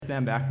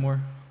stand back more?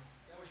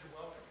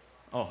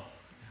 Oh.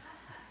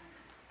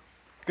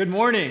 Good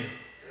morning.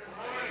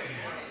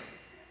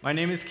 My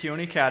name is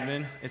Keone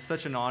Cadman. It's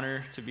such an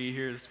honor to be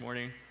here this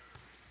morning.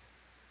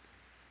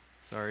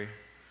 Sorry.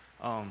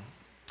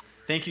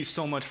 Thank you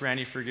so much,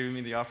 Randy, for giving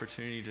me the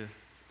opportunity to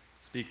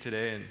speak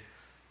today.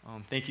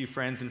 And thank you,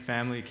 friends and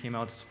family who came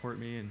out to support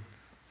me. And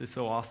it's just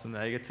so awesome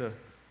that I get to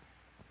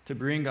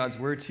bring God's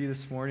word to you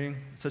this morning.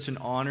 It's such an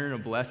honor and a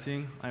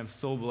blessing. I am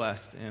so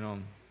blessed.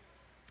 And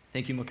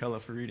thank you, Michaela,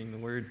 for reading the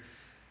word.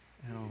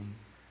 And,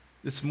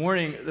 this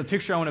morning, the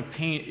picture I want to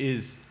paint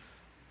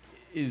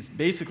is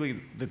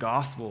basically the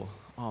gospel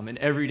in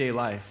everyday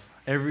life,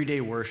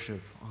 everyday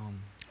worship.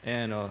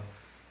 I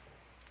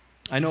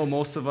know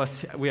most of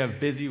us, we have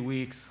busy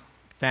weeks,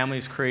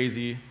 family's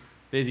crazy,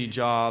 busy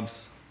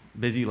jobs,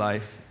 busy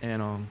life.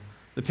 And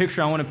the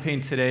picture I want to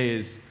paint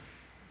today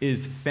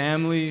is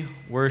family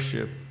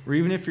worship, or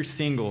even if you're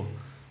single,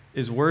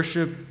 is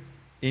worship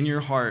in your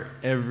heart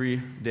every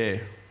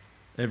day,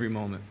 every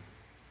moment.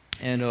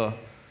 And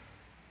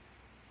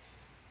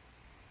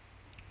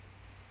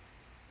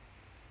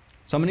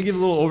so I'm going to give a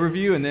little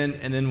overview, and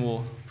then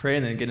we'll pray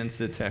and then get into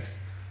the text.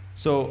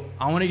 So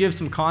I want to give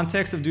some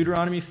context of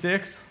Deuteronomy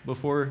 6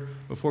 before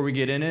we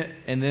get in it,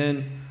 and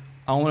then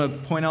I want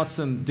to point out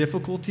some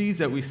difficulties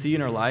that we see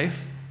in our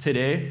life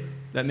today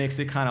that makes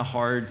it kind of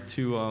hard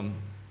to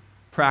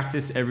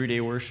practice everyday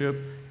worship.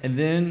 And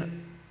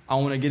then I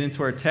want to get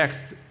into our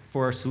text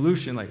for our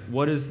solution, like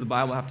what does the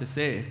Bible have to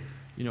say,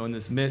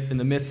 in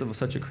the midst of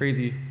such a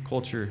crazy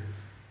culture.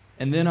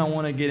 And then I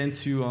want to get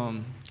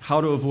into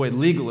how to avoid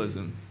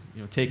legalism,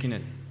 taking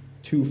it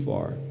too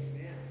far.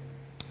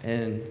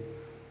 And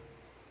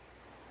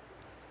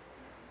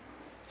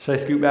should I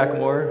scoot back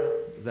more?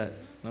 Is that,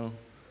 no?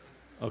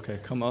 Okay,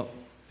 come up.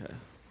 Okay.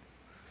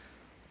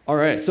 All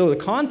right, so the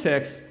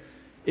context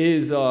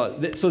is, so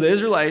the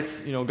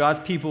Israelites, God's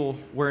people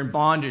were in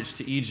bondage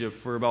to Egypt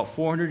for about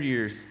 400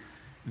 years.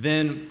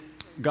 Then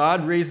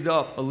God raised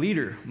up a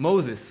leader,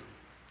 Moses,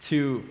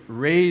 to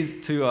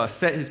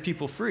set his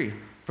people free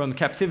from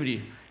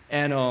captivity.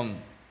 And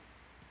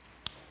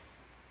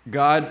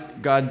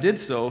God did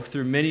so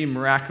through many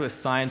miraculous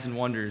signs and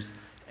wonders.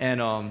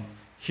 And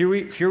here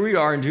we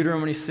are in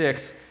Deuteronomy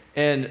 6,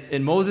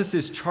 and Moses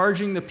is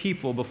charging the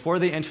people before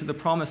they enter the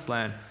promised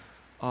land,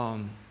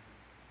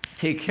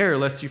 take care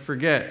lest you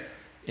forget.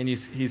 And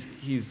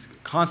he's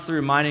constantly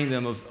reminding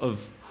them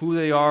of who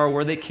they are,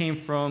 where they came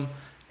from,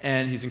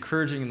 and he's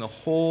encouraging in the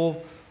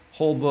whole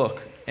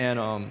book.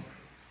 And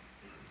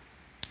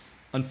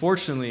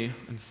unfortunately,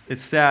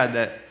 it's sad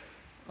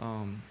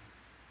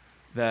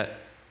that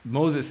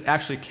Moses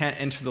actually can't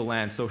enter the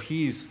land, so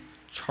he's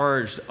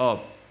charged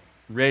up,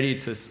 ready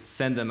to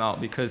send them out,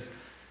 because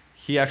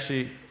he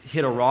actually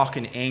hit a rock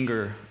in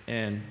anger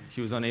and he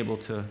was unable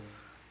to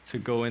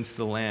go into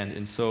the land.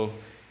 And so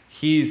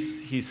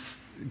he's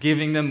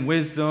giving them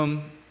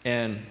wisdom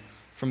and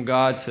from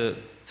God to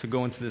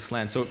go into this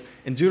land. So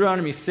in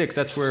Deuteronomy 6,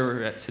 that's where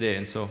we're at today.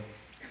 And so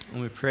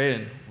let me pray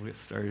and we'll get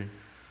started.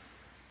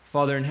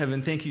 Father in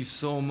heaven, thank you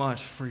so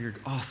much for your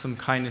awesome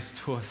kindness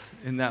to us,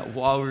 in that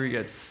while we were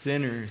yet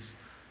sinners,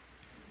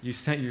 you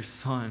sent your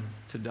Son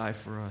to die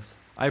for us.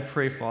 I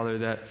pray, Father,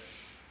 that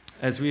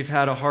as we've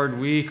had a hard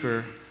week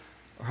or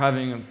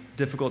having a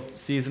difficult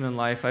season in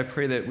life, I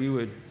pray that we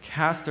would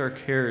cast our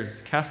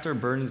cares, cast our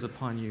burdens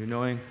upon you,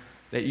 knowing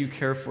that you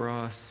care for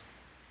us.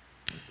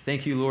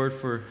 Thank you, Lord,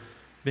 for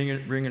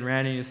bringing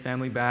Randy and his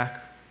family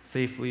back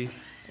safely.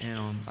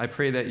 And I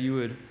pray that you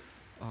would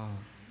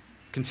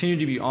continue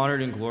to be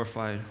honored and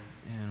glorified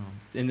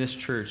in this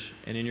church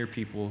and in your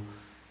people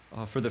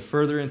for the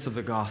furtherance of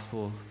the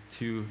gospel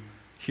to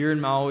here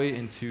in Maui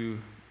and to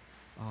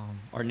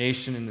our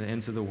nation and the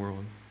ends of the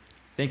world.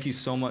 Thank you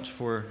so much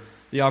for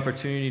the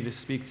opportunity to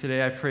speak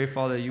today. I pray,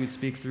 Father, that you would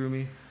speak through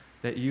me,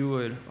 that you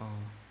would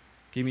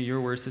give me your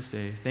words to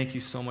say. Thank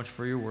you so much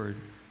for your word.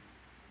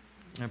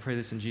 And I pray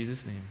this in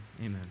Jesus' name.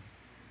 Amen.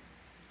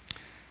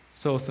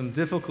 So some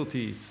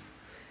difficulties.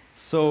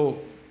 So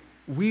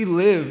we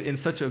live in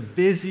such a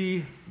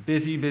busy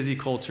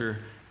culture,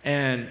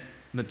 and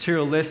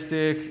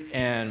materialistic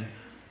and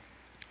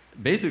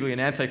basically an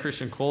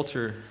anti-Christian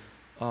culture,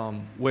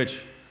 which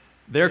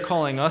they're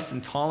calling us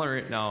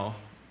intolerant now,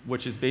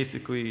 which is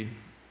basically,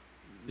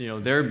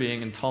 they're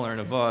being intolerant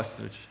of us,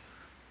 which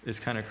is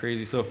kind of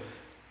crazy. So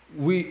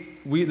we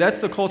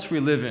that's the culture we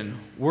live in.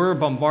 We're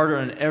bombarded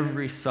on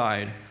every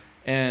side,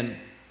 and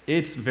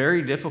it's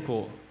very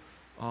difficult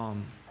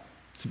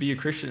to be a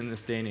Christian in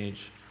this day and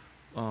age.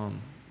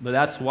 But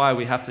that's why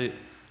we have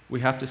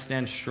to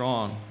stand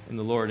strong in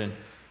the Lord. And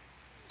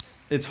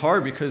it's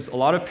hard because a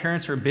lot of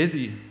parents are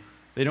busy.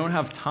 They don't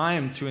have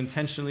time to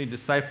intentionally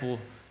disciple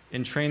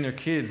and train their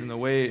kids in the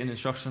way and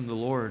instruction of the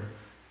Lord.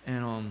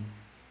 And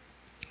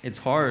it's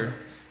hard.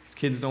 These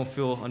kids don't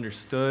feel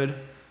understood.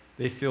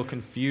 They feel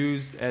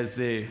confused as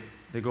they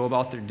go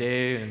about their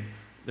day, and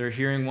they're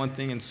hearing one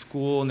thing in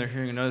school and they're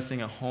hearing another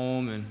thing at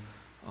home.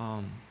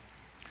 And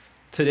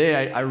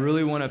today I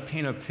really want to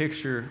paint a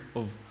picture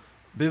of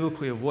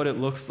biblically of what it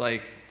looks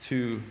like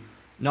to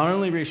not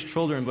only raise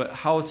children, but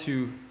how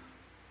to,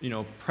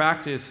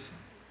 practice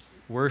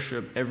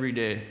worship every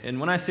day. And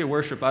when I say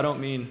worship, I don't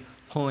mean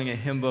pulling a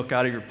hymn book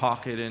out of your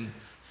pocket and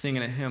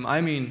singing a hymn.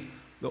 I mean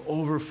the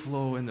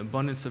overflow and the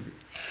abundance of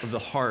the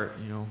heart,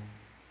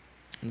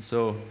 And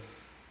so,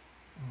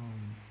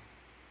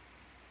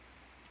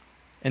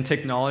 and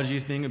technology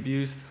is being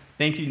abused.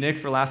 Thank you, Nick,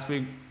 for last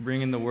week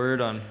bringing the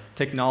word on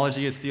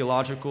technology is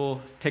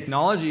theological.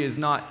 Technology is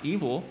not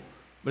evil,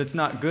 but it's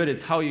not good.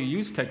 It's how you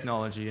use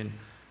technology.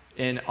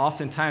 And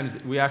oftentimes,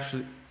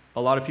 a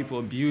lot of people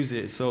abuse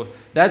it. So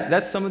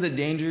that's some of the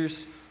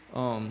dangers.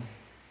 And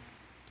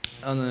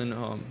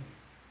then,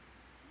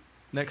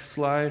 next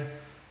slide.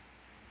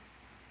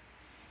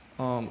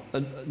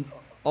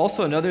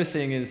 Also, another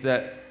thing is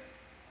that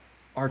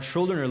our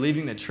children are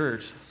leaving the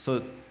church.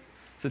 So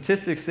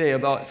statistics say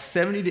about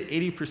 70 to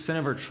 80%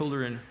 of our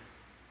children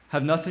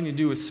have nothing to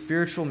do with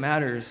spiritual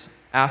matters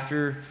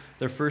after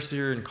their first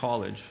year in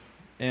college.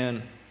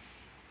 And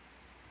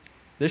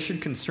this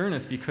should concern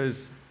us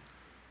because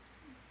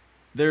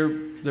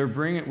we're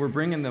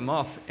bringing them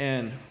up,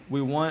 and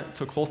we want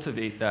to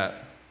cultivate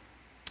that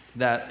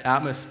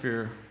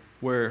atmosphere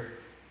where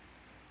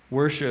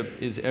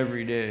worship is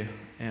every day.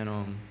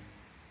 And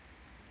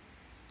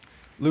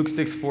Luke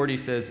 6:40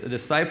 says, "A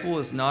disciple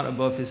is not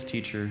above his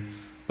teacher,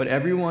 but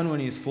everyone, when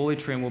he is fully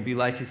trained, will be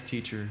like his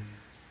teacher."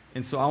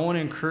 And so I want to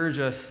encourage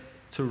us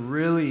to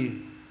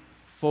really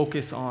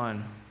focus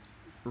on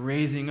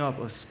raising up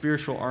a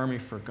spiritual army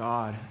for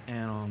God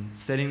and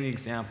setting the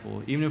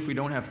example, even if we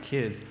don't have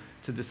kids,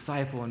 to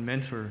disciple and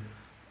mentor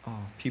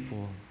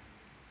people.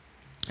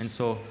 And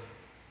so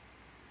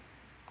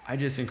I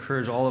just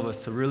encourage all of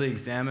us to really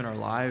examine our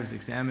lives,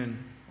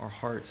 examine our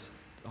hearts,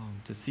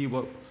 to see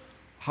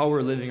how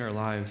we're living our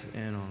lives.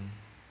 And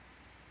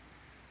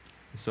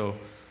so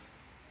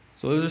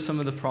those are some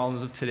of the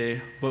problems of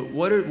today. But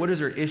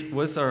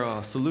what's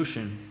our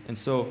solution? And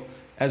so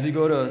as we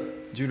go to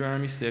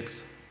Deuteronomy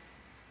 6,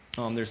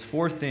 there's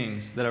 4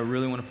 things that I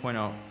really want to point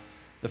out.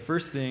 The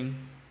first thing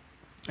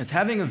is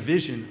having a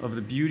vision of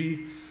the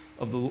beauty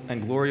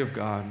and glory of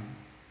God.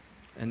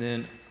 And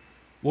then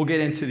we'll get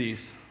into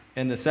these.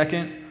 And the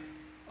second,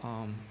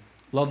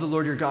 love the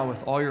Lord your God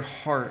with all your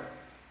heart,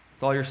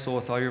 with all your soul,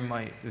 with all your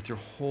might, with your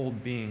whole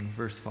being,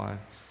 verse 5.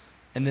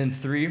 And then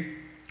 3,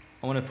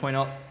 I want to point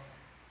out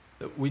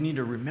that we need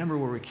to remember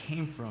where we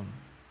came from,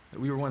 that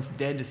we were once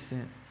dead to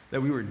sin,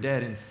 that we were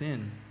dead in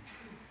sin.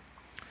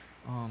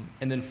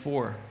 And then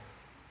 4,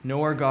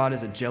 know our God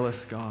is a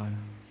jealous God.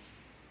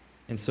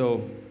 And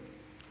so,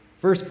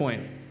 first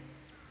point,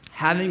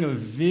 having a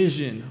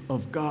vision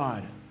of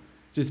God,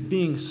 just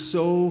being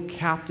so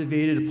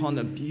captivated upon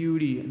the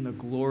beauty and the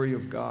glory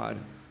of God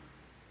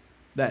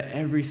that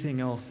everything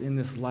else in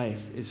this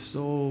life is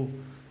so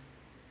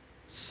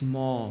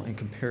small in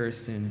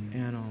comparison.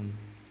 And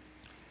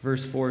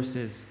verse 4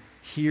 says,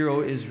 "Hear,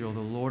 O Israel, the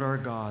Lord our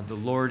God, the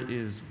Lord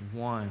is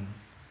one."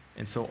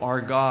 And so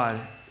our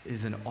God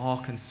is an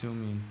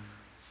all-consuming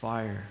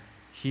fire.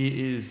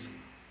 He is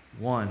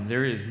one.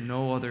 There is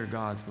no other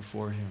gods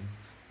before him.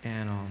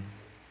 And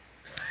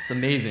it's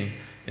amazing.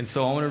 And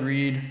so I want to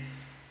read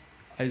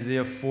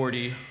Isaiah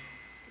 40,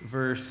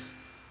 verse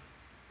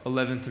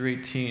 11 through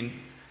 18.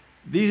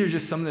 These are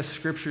just some of the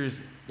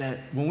scriptures that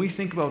when we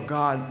think about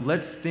God,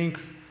 let's think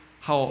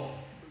how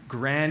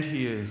grand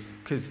he is.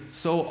 Because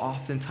so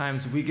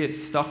oftentimes we get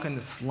stuck in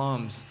the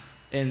slums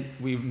and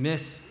we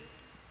miss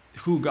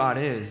who God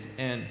is.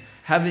 And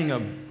having a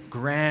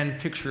grand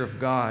picture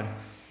of God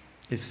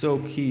is so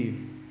key.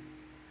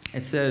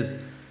 It says,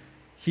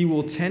 "He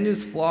will tend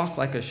his flock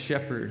like a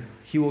shepherd.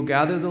 He will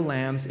gather the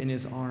lambs in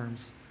his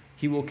arms.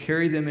 He will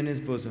carry them in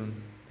his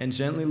bosom and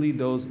gently lead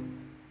those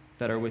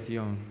that are with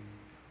young.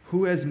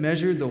 Who has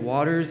measured the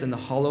waters in the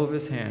hollow of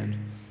his hand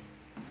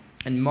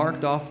and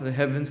marked off the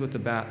heavens with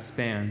a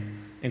span,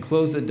 and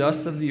closed the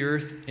dust of the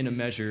earth in a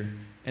measure,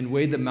 and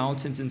weighed the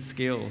mountains in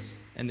scales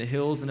and the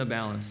hills in a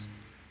balance?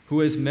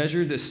 Who has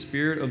measured the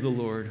spirit of the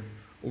Lord?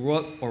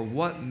 Or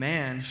what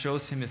man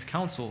shows him his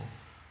counsel?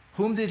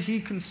 Whom did he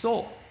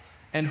consult?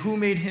 And who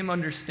made him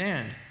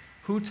understand?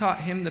 Who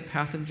taught him the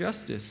path of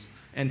justice,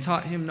 and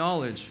taught him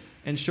knowledge,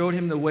 and showed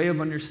him the way of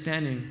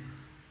understanding?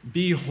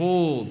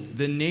 Behold,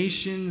 the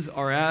nations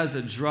are as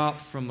a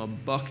drop from a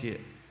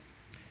bucket,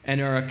 and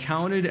are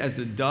accounted as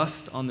the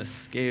dust on the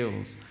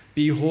scales.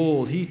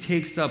 Behold, he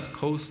takes up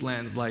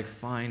coastlands like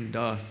fine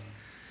dust."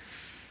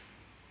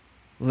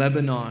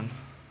 Lebanon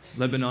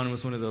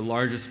was one of the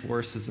largest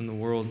forests in the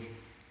world.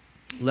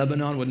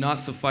 "Lebanon would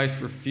not suffice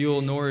for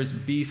fuel, nor is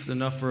beast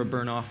enough for a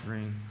burnt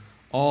offering.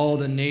 All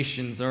the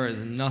nations are as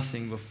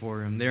nothing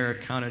before him. They are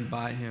accounted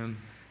by him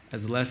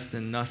as less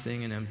than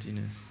nothing and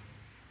emptiness.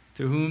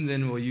 To whom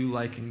then will you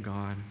liken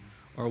God?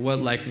 Or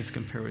what likeness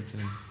compare with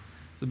him?"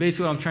 So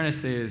basically what I'm trying to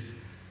say is,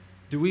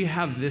 do we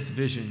have this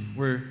vision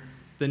where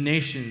the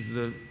nations,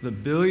 the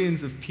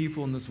billions of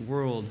people in this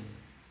world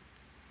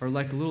are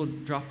like a little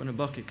drop in a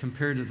bucket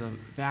compared to the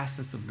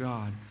vastness of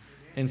God?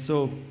 And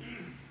so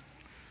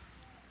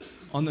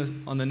on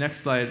the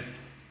next slide,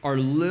 a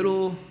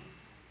little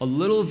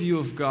view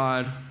of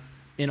God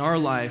in our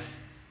life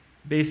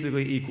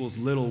basically equals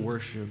little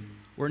worship.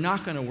 We're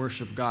not going to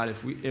worship God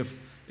if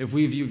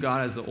we view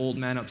God as the old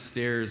man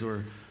upstairs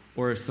or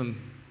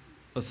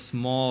a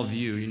small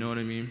view, you know what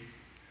I mean?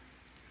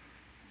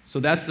 So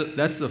that's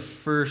the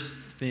first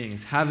thing,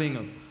 is having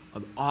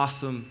an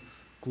awesome,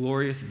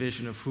 glorious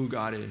vision of who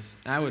God is.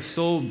 And I was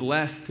so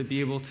blessed to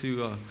be able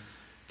to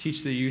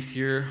teach the youth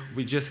here.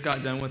 We just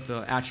got done with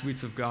the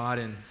attributes of God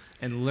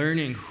and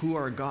learning who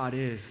our God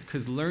is,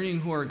 because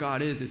learning who our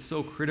God is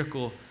so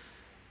critical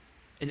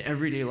in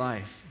everyday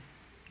life.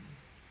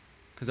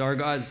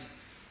 Because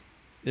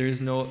there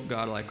is no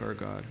God like our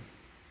God.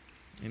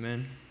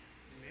 Amen?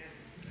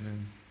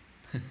 Amen.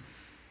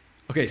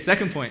 Okay,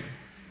 second point.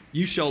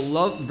 You shall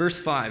love, verse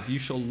 5, you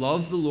shall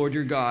love the Lord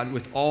your God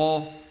with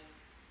all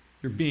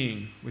your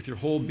being, with your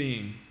whole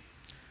being.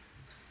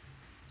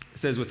 It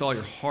says with all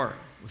your heart,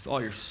 with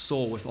all your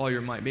soul, with all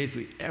your might,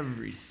 basically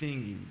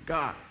everything you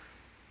got.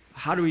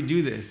 How do we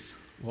do this?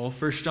 Well,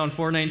 1 John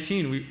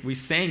 4:19, we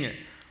sang it.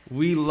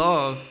 We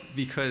love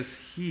because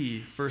he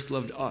first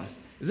loved us.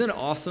 Isn't it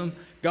awesome?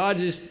 God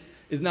just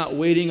is not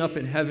waiting up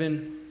in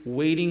heaven,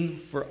 waiting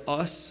for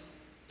us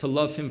to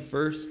love him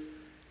first.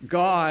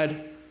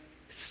 God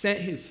sent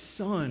his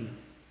son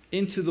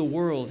into the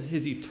world,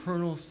 his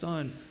eternal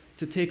son,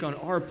 to take on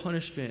our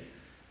punishment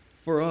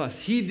for us.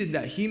 He did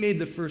that. He made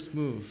the first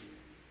move.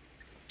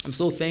 I'm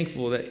so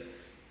thankful that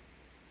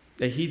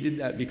he did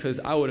that, because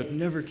I would have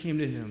never came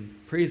to him.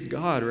 Praise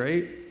God,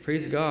 right?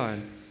 Praise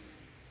God.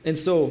 And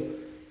so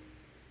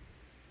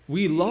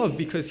we love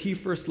because he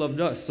first loved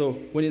us. So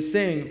when it's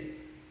saying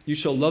you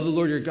shall love the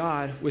Lord your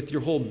God with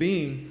your whole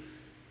being,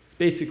 it's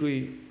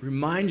basically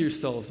remind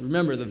yourselves,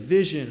 remember the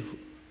vision.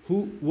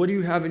 What do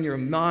you have in your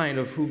mind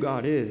of who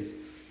God is?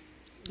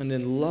 And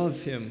then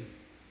love him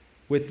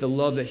with the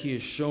love that he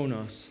has shown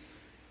us.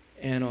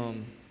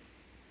 And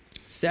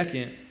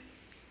second,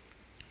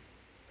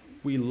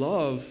 we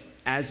love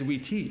as we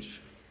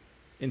teach.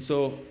 And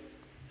so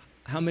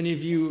how many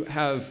of you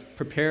have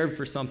prepared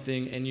for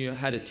something and you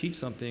had to teach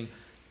something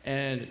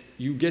and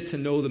you get to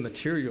know the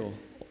material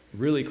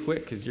really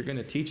quick because you're going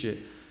to teach it?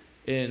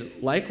 And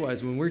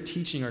likewise, when we're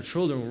teaching our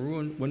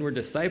children, when we're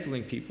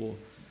discipling people,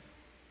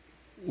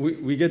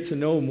 we get to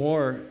know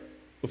more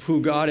of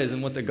who God is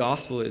and what the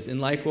gospel is. And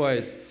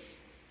likewise,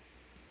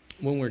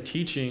 when we're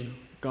teaching,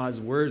 God's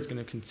word is going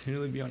to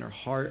continually be on our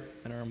heart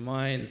and our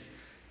minds,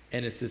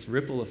 and it's this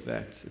ripple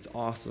effect. It's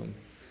awesome.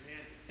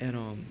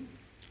 And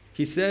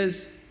he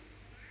says,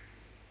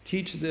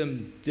 teach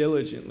them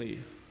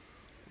diligently.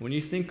 When you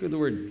think of the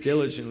word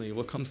diligently,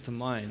 what comes to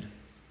mind?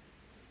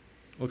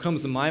 What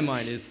comes to my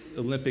mind is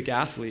Olympic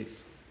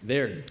athletes.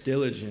 They're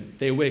diligent.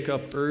 They wake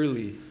up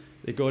early.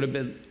 They go to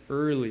bed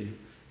early.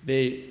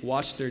 They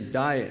watch their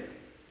diet.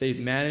 They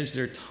manage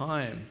their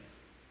time.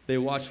 They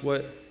watch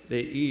what they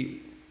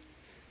eat.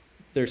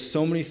 There's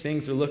so many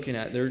things they're looking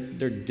at.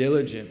 They're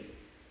diligent.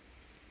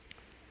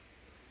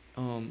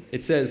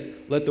 It says,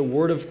 let the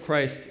word of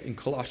Christ in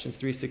Colossians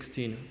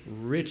 3:16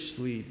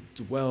 richly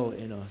dwell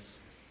in us,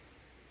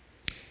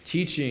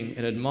 teaching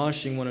and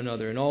admonishing one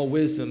another in all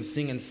wisdom,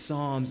 singing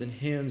psalms and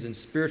hymns and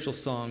spiritual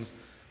songs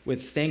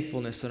with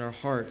thankfulness in our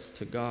hearts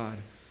to God.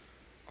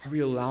 Are we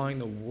allowing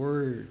the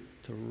word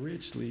to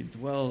richly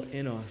dwell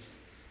in us?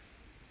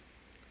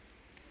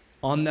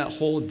 On that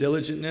whole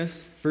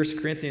diligentness,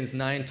 1 Corinthians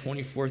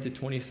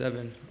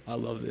 9:24-27, I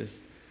love this.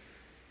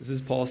 This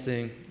is Paul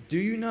saying, do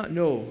you not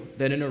know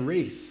that in a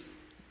race,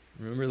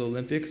 remember the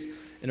Olympics?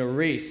 In a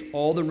race,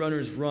 all the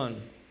runners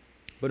run,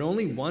 but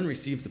only one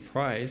receives the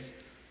prize.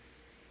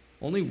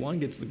 Only one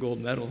gets the gold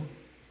medal.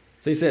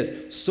 So he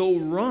says, so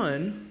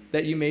run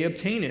that you may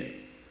obtain it.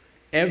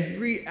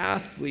 Every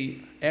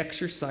athlete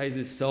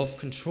exercises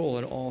self-control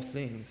in all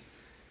things.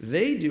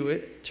 They do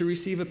it to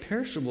receive a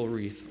perishable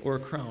wreath or a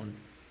crown,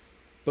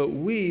 but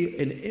we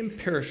an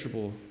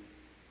imperishable.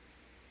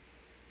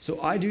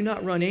 So I do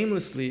not run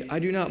aimlessly. I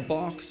do not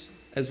box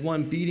as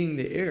one beating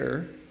the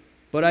air,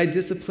 but I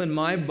discipline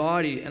my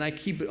body and I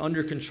keep it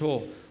under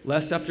control,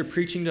 lest after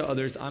preaching to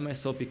others, I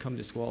myself become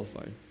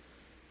disqualified.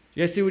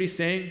 You guys see what he's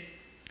saying?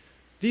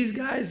 These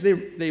guys,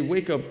 they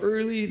wake up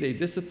early, they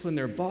discipline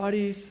their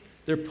bodies,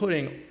 they're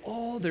putting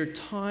all their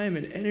time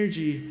and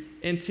energy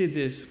into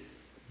this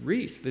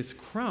wreath, this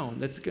crown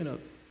that's going to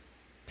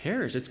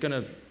perish, it's going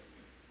to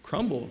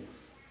crumble.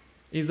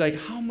 He's like,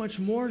 how much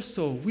more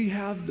so? We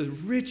have the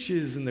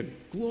riches and the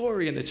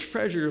glory and the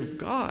treasure of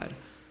God,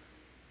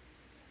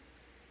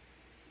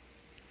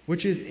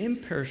 which is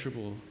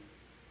imperishable,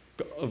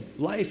 of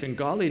life and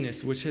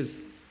godliness, which has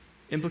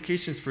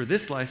implications for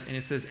this life, and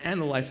it says, and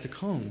the life to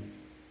come.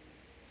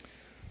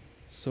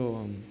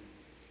 So,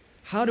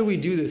 how do we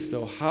do this,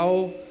 though?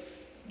 How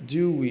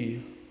do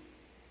we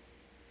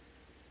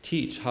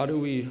teach? How do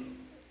we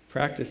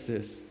practice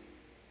this?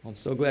 I'm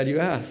so glad you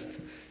asked.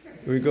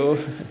 Here we go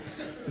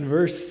in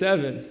verse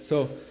 7.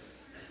 So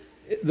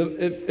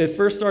it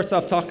first starts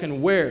off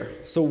talking where.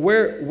 So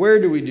where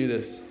do we do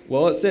this?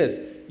 Well, it says,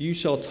 you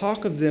shall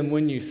talk of them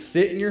when you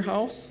sit in your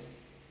house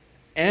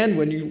and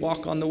when you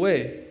walk on the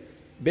way.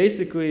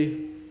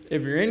 Basically,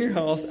 if you're in your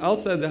house,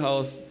 outside the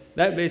house,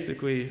 that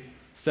basically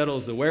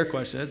settles the where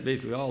question. That's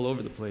basically all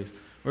over the place.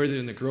 Whether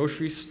in the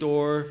grocery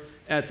store,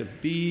 at the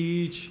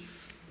beach,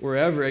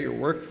 wherever, at your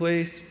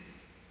workplace.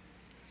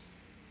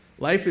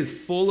 Life is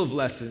full of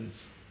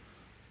lessons.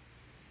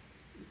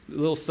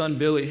 Little son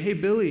Billy, hey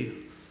Billy,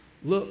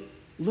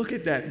 look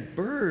at that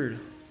bird.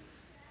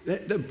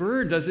 The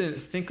bird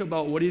doesn't think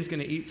about what he's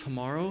going to eat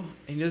tomorrow,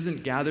 and he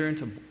doesn't gather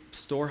into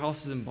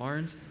storehouses and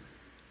barns.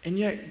 And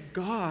yet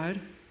God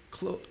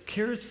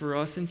cares for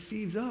us and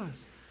feeds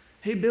us.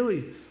 Hey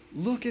Billy,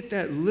 look at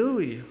that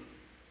lily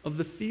of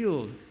the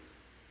field.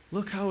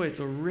 Look how it's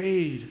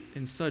arrayed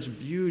in such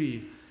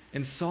beauty.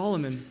 And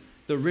Solomon,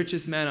 the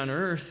richest man on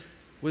earth,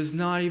 was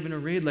not even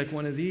arrayed like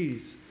one of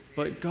these.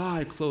 But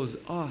God clothes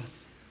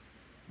us.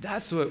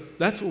 That's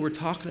what we're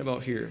talking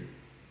about here.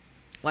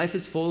 Life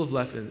is full of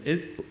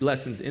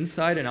lessons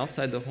inside and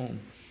outside the home.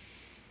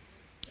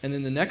 And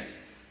then the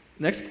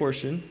next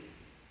portion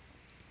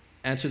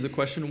answers the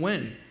question,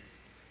 when.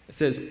 It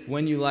says,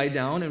 when you lie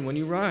down and when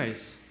you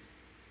rise.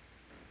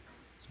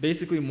 It's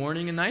basically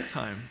morning and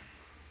nighttime.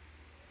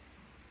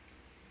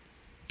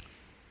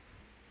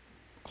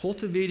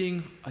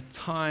 Cultivating a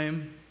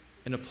time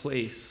and a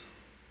place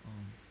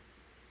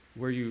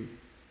where you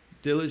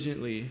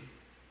diligently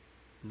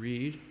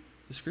read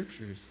the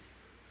scriptures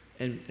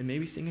and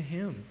maybe sing a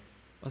hymn,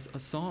 a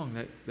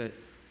song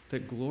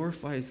that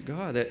glorifies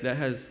God, that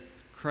has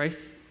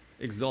Christ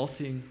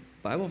exalting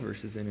Bible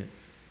verses in it.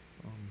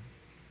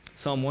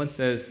 Psalm 1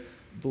 says,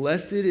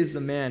 blessed is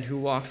the man who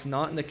walks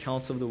not in the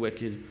counsel of the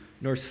wicked,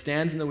 nor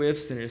stands in the way of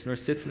sinners, nor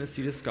sits in the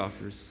seat of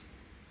scoffers.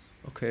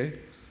 Okay?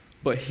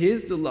 But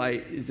his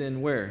delight is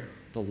in where?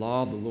 The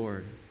law of the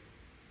Lord.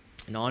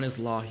 And on his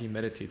law he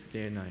meditates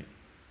day and night.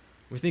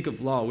 We think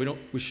of law,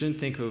 we shouldn't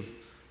think of,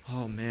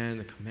 oh man,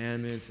 the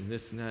commandments and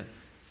this and that.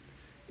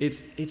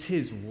 It's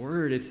his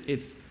word,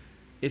 it's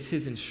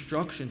his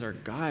instructions, our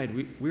guide.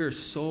 We are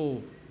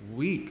so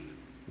weak.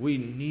 We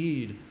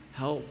need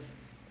help.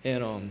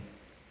 And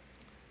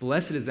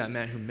blessed is that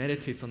man who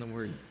meditates on the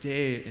word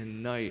day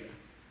and night.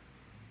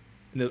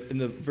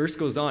 And the verse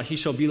goes on, he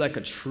shall be like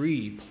a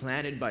tree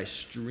planted by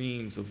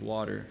streams of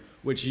water,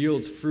 which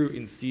yields fruit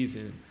in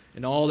season.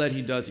 And all that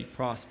he does, he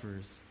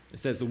prospers. It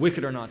says the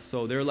wicked are not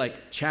so. They're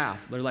like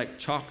chaff. They're like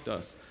chalk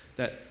dust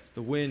that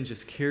the wind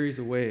just carries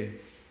away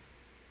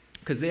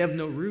because they have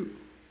no root.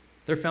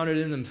 They're founded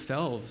in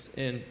themselves,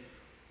 and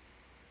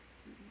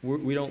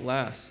we don't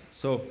last.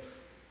 So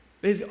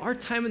basically, our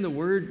time in the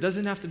Word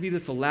doesn't have to be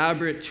this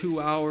elaborate 2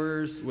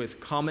 hours with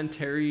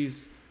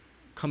commentaries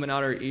coming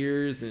out our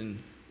ears. And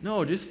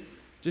no, just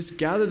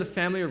gather the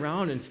family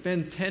around and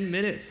spend 10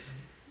 minutes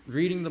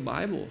reading the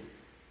Bible.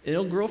 And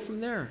it'll grow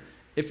from there.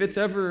 If it's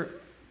ever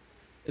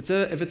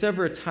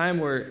a time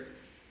where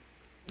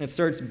it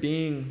starts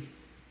being,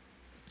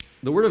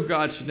 the Word of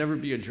God should never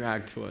be a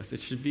drag to us.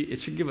 It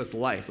should give us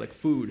life, like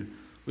food.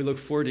 We look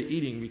forward to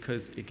eating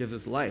because it gives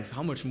us life.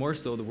 How much more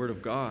so the Word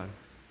of God?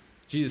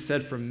 Jesus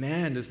said, for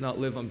man does not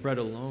live on bread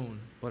alone,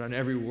 but on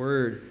every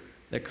word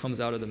that comes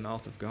out of the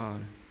mouth of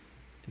God.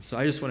 And so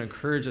I just want to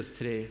encourage us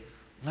today,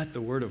 let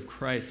the Word of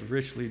Christ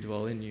richly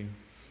dwell in you.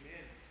 Amen.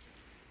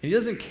 And he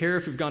doesn't care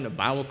if you've gone to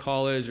Bible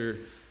college or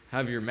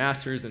have your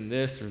master's in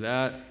this or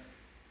that.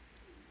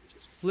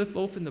 Just flip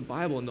open the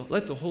Bible and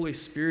let the Holy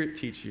Spirit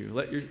teach you.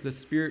 Let the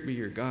Spirit be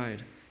your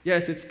guide.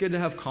 Yes, it's good to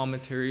have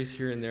commentaries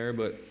here and there,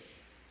 but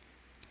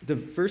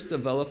first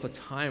develop a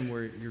time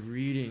where you're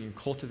reading and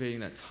cultivating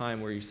that time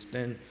where you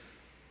spend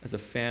as a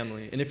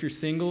family. And if you're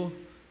single,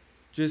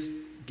 just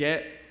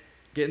get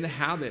in the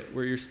habit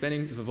where you're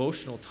spending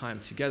devotional time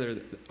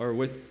together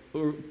or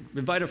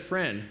invite a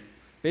friend,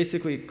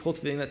 basically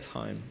cultivating that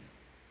time.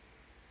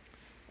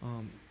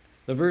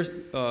 The verse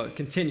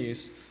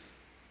continues,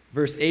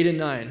 verse 8 and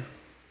 9.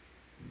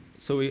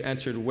 So we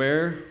answered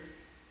where,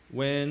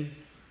 when,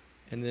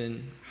 and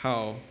then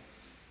how.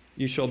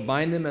 You shall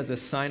bind them as a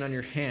sign on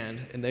your hand,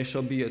 and they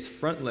shall be as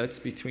frontlets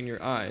between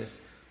your eyes.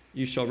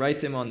 You shall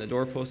write them on the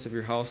doorposts of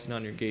your house and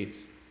on your gates.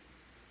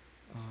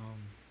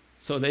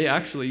 So they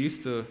actually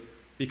used to,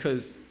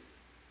 because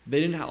they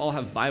didn't all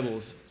have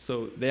Bibles,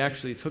 so they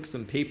actually took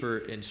some paper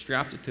and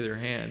strapped it to their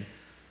hand.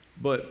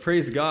 But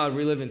praise God,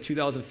 we live in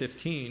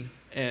 2015,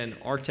 and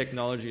our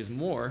technology is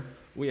more.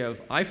 We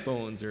have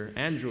iPhones or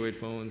Android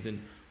phones,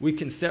 and we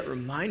can set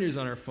reminders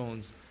on our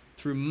phones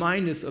to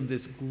remind us of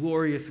this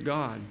glorious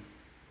God.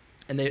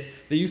 And they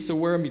used to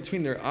wear them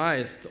between their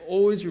eyes to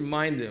always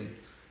remind them.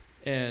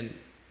 And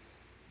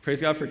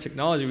praise God for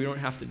technology, we don't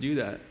have to do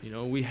that.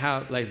 We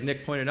have, like as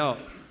Nick pointed out,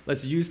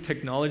 let's use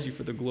technology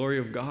for the glory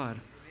of God.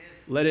 Amen.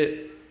 Let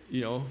it,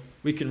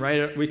 we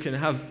can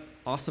have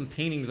awesome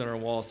paintings on our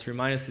walls to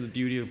remind us of the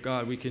beauty of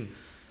God. We can,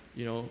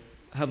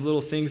 have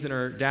little things in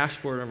our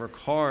dashboard of our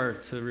car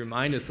to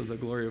remind us of the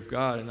glory of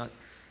God and not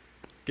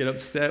get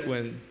upset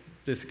when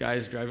this guy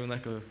is driving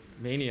like a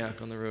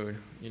maniac on the road,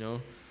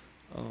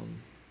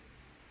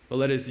 But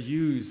let us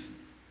use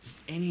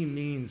just any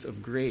means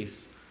of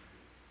grace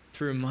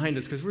to remind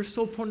us, because we're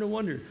so prone to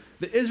wonder.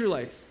 The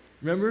Israelites,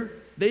 remember,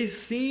 they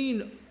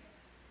seen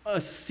a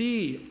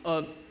sea,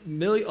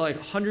 like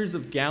hundreds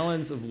of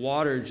gallons of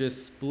water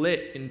just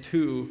split in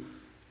two,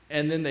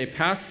 and then they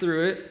passed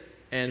through it,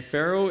 and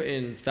Pharaoh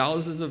and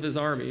thousands of his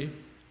army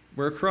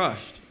were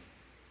crushed.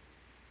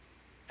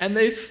 And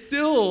they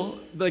still,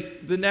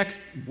 like the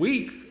next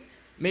week,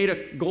 made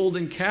a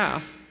golden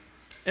calf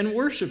and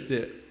worshiped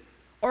it.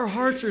 Our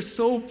hearts are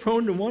so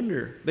prone to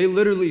wonder. They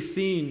literally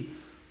seen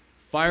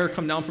fire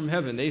come down from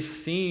heaven. They've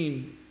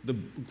seen the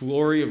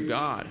glory of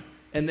God,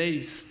 and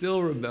they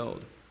still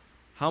rebelled.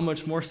 How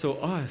much more so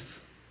us?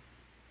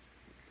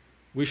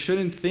 We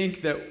shouldn't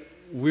think that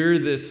we're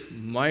this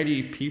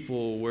mighty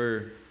people,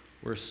 we're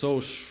so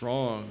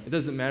strong. It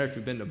doesn't matter if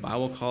you've been to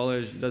Bible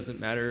college. It doesn't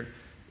matter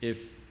if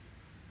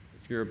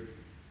you're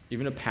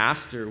even a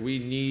pastor. We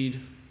need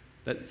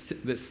that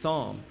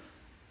psalm.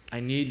 I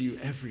need you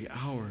every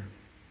hour.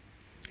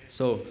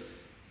 So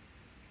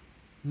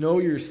know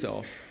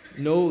yourself.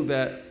 Know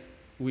that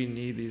we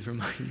need these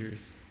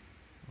reminders.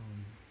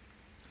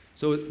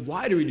 So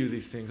why do we do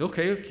these things?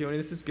 Okay, Keone,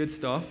 this is good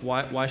stuff.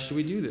 Why should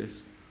we do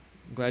this?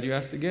 I'm glad you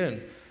asked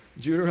again.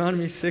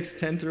 Deuteronomy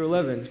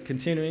 6:10-11,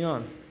 continuing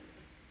on.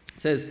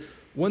 It says,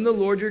 when the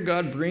Lord your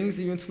God brings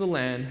you into the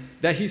land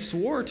that he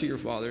swore to your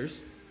fathers,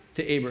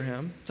 to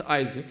Abraham, to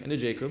Isaac, and to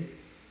Jacob,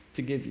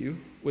 to give you,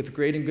 with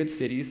great and good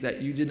cities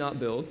that you did not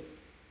build.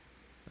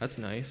 That's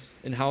nice.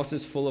 And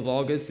houses full of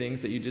all good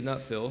things that you did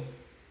not fill.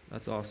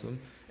 That's awesome.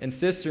 And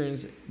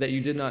cisterns that you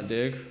did not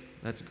dig.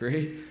 That's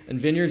great. And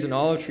vineyards and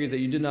olive trees that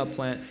you did not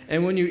plant.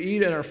 And when you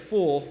eat and are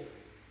full,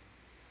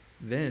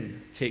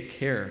 then take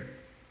care,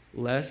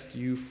 lest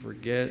you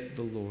forget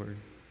the Lord,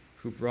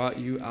 who brought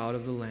you out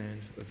of the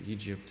land of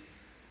Egypt,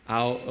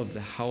 out of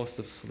the house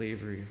of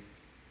slavery.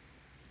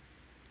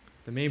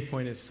 The main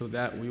point is so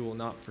that we will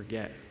not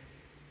forget.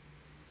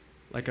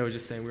 Like I was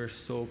just saying, we're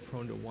so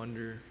prone to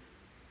wonder,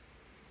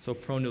 so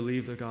prone to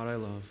leave the God I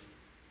love.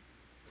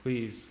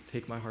 Please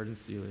take my heart and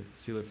seal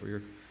it for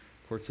your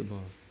courts above.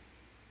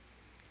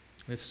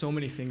 We have so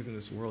many things in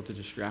this world to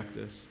distract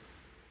us.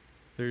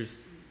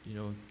 There's,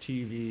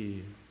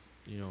 TV,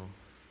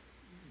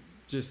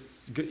 just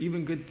good,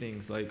 even good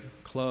things like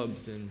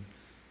clubs and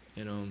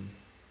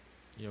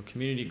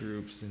community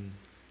groups and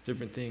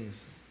different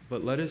things.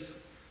 But let us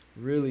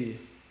really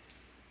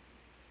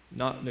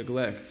not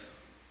neglect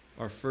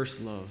our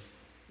first love,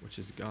 which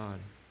is God.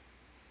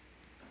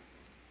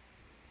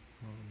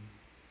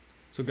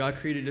 So God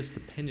created us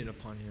dependent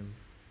upon him.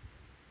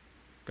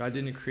 God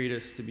didn't create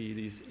us to be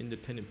these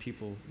independent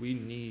people. We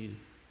need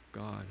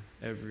God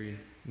every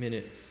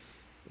minute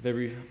of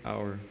every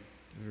hour of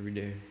every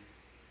day.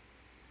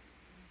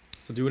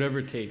 So do whatever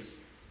it takes.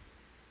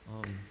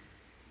 Whatever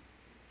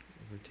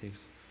it takes.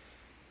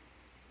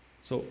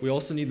 So we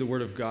also need the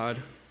Word of God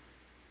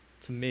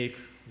to make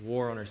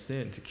war on our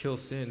sin, to kill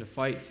sin, to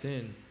fight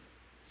sin.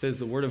 It says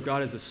the Word of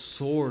God is a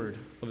sword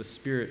of the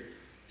Spirit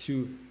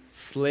to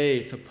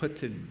slay, to put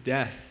to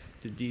death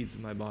the deeds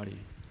of my body.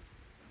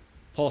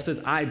 Paul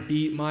says, I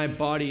beat my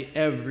body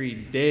every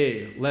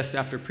day, lest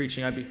after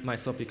preaching I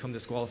myself become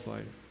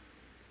disqualified.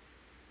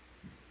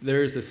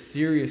 There is a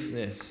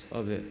seriousness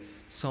of it.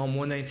 Psalm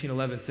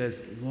 119:11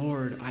 says,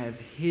 Lord, I have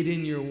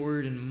hidden your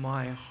word in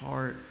my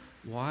heart.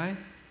 Why?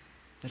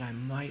 That I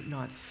might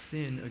not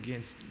sin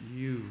against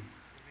you.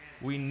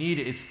 We need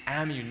it. It's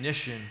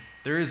ammunition.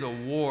 There is a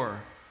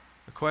war.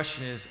 The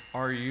question is,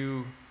 are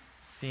you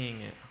seeing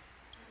it?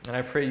 And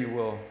I pray you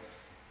will.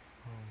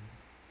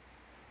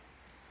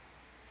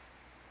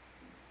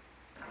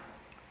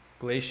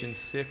 Galatians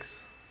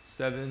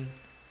 6:7.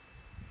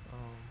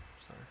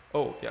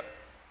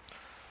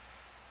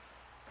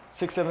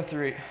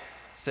 6:7-8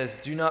 says,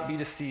 do not be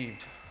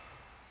deceived.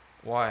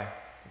 Why?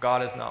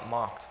 God is not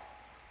mocked.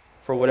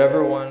 For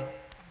whatever one,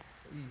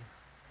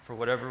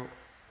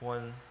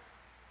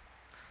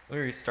 let me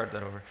restart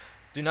that over.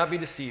 Do not be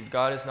deceived.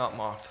 God is not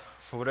mocked.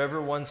 For whatever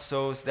one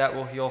sows, that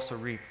will he also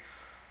reap.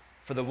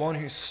 For the one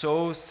who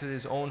sows to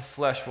his own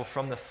flesh will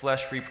from the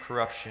flesh reap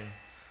corruption.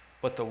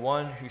 But the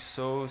one who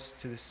sows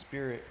to the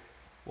Spirit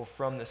will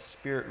from the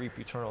Spirit reap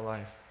eternal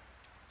life.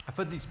 I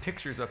put these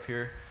pictures up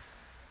here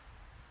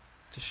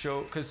to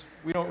show, because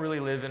we don't really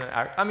live in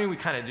we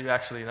kind of do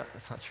actually,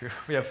 that's not true.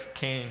 We have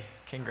cane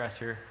grass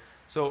here.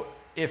 So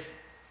if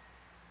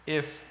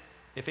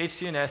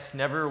HCNS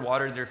never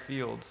watered their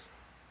fields,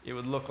 it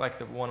would look like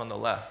the one on the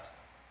left.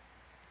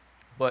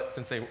 But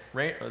since we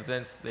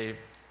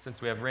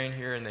have rain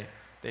here and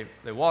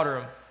they water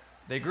them,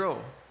 they grow.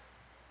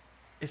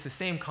 It's the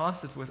same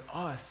concept with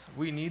us.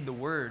 We need the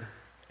Word.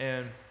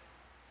 And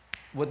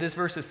what this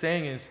verse is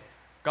saying is,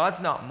 God's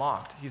not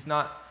mocked. He's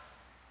not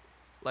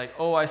like,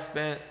 oh, I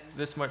spent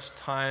this much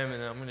time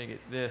and I'm going to get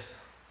this.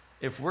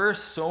 If we're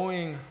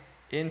sowing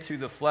into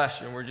the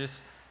flesh and we're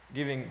just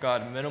giving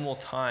God minimal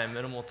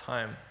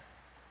time,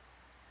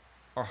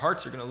 our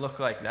hearts are going to look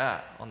like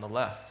that on the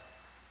left.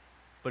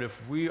 But if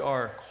we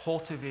are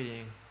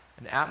cultivating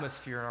an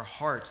atmosphere in our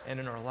hearts and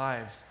in our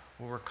lives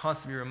where we're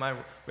constantly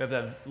reminded, we have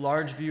that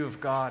large view of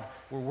God,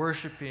 we're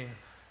worshiping,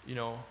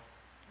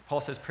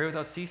 Paul says, pray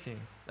without ceasing.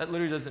 That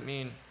literally doesn't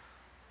mean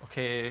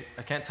okay,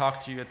 I can't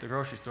talk to you at the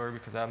grocery store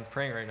because I'm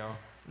praying right now.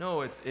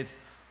 No, it's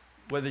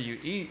whether you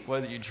eat,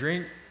 whether you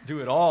drink,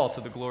 do it all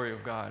to the glory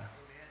of God.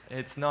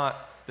 It's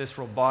not this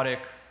robotic,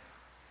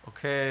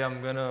 okay,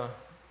 I'm going to,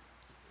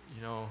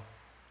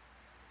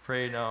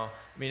 pray now.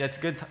 I mean, it's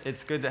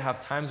good to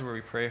have times where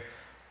we pray,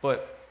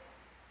 but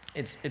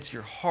it's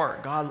your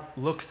heart. God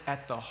looks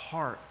at the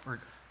heart.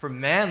 For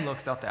man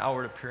looks at the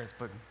outward appearance,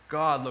 but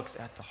God looks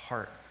at the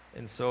heart.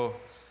 And so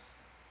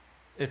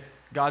if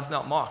God's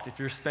not mocked, if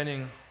you're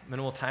spending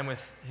minimal time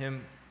with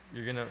him,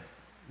 you're going to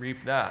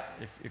reap that.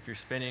 If you're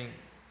spending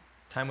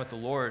time with the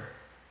Lord,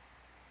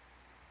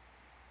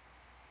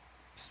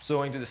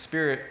 sowing to the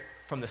Spirit,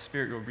 from the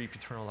Spirit you'll reap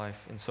eternal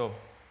life. And so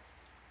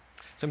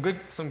some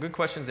good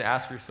questions to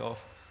ask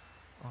yourself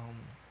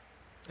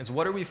is,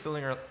 what are we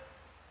filling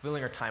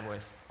our time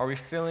with? Are we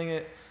filling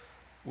it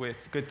with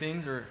good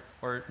things or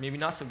maybe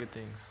not so good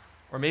things?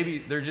 Or maybe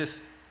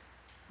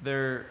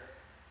they're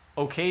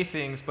okay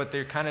things, but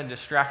they're kind of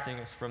distracting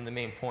us from the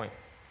main point.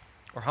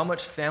 Or how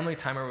much family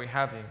time are we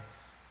having?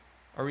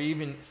 Are we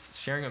even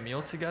sharing a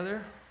meal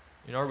together?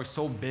 Are we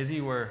so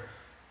busy where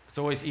it's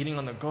always eating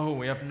on the go and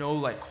we have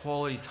no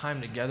quality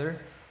time together?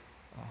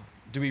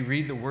 Do we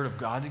read the Word of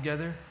God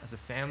together as a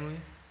family?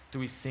 Do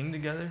we sing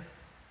together?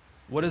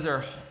 What does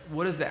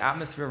the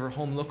atmosphere of our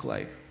home look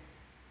like?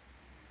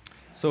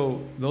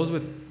 So those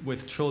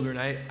with children,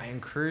 I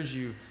encourage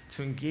you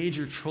to engage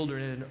your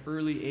children at an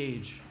early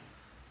age,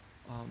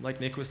 like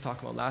Nick was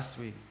talking about last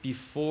week,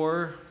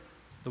 before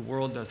the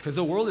world does. Because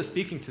the world is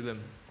speaking to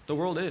them. The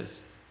world is.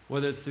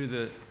 Whether through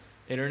the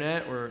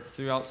internet or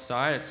through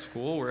outside, at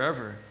school,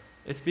 wherever.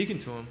 It's speaking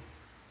to them.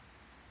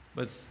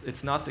 But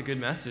it's not the good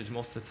message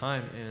most of the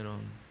time. And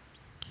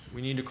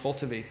we need to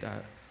cultivate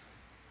that.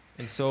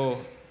 And so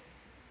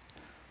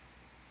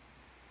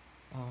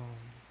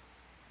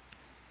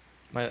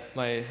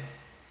my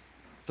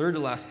third to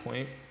last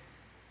point,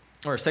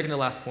 or second to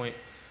last point,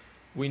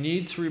 we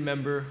need to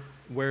remember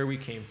where we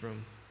came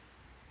from.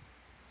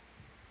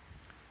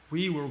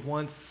 We were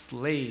once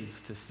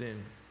slaves to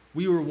sin.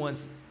 We were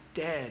once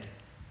dead.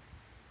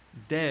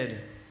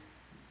 Dead.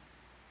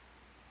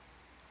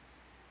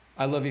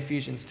 I love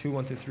Ephesians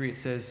 2:1-3. It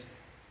says,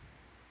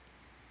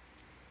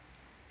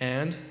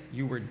 "And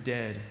you were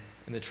dead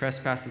in the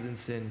trespasses and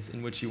sins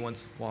in which you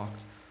once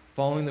walked,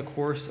 following the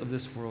course of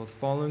this world,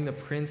 following the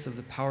prince of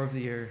the power of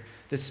the air,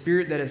 the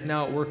spirit that is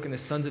now at work in the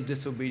sons of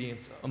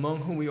disobedience, among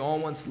whom we all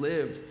once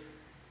lived.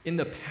 In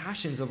the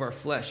passions of our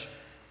flesh,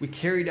 we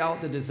carried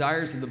out the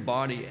desires of the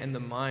body and the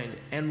mind,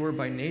 and were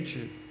by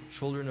nature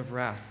children of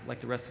wrath, like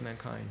the rest of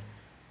mankind."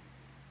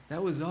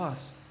 That was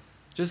us.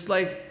 Just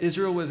like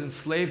Israel was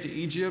enslaved to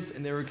Egypt,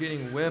 and they were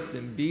getting whipped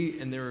and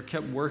beat, and they were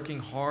kept working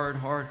hard.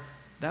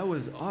 That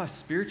was us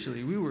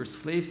spiritually. We were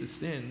slaves to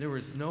sin. There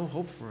was no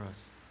hope for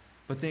us.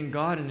 But then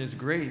God in His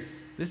grace,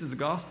 this is the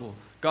gospel,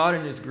 God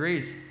in His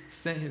grace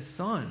sent His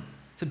Son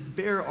to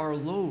bear our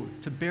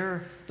load, to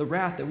bear the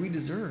wrath that we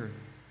deserve.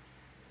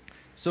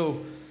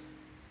 So,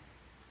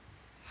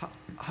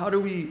 how do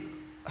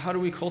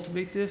we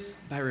cultivate this?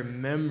 By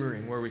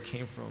remembering where we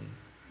came from.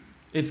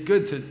 It's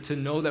good to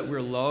know that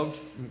we're loved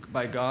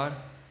by God,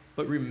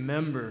 but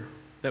remember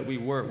that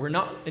we're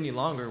not any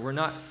longer. We're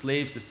not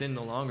slaves to sin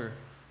no longer.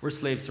 We're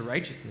slaves to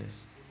righteousness.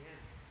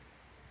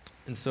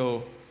 And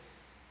so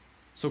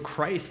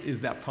Christ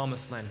is that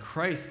promised land.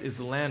 Christ is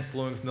the land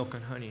flowing with milk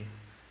and honey.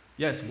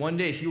 Yes, one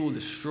day He will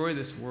destroy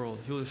this world.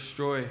 He will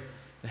destroy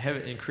the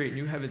heaven and create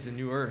new heavens and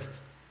new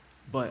earth.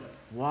 But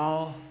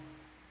while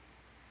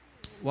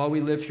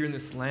we live here in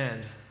this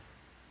land,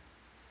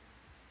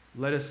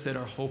 let us set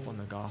our hope on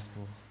the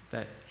gospel,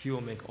 that He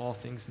will make all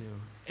things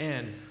new.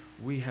 And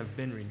we have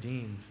been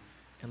redeemed.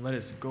 And let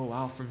us go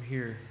out from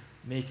here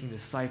making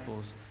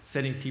disciples,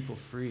 setting people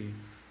free.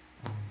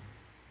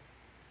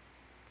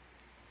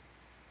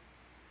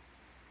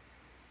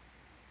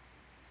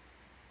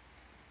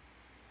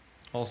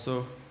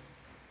 Also,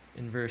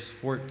 in verse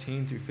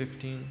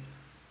 14-15,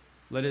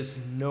 let us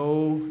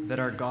know that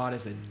our God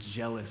is a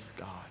jealous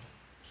God.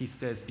 He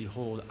says,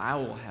 "Behold, I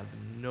will have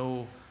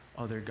no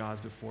other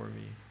gods before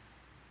me."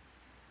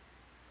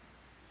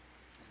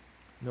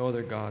 No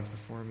other gods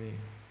before me.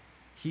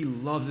 He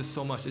loves us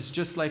so much. It's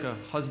just like a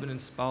husband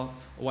and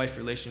wife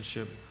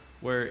relationship,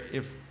 where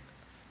if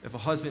a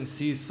husband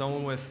sees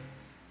someone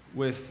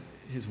with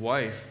his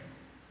wife,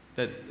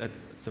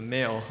 that's a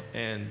male,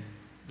 and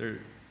they're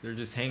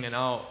just hanging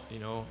out,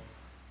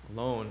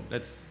 alone,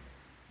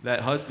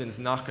 that husband's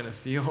not going to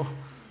feel,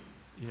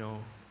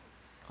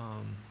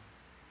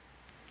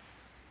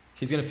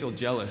 he's going to feel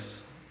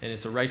jealous, and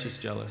it's a righteous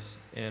jealous.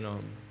 And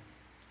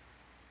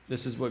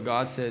this is what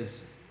God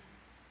says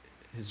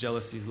His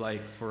jealousy is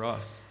like for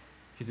us.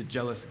 He's a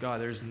jealous God.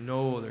 There's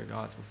no other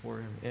gods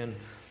before Him.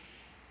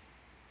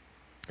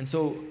 And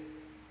so,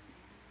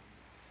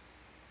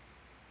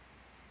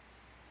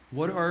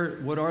 what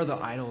are the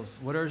idols?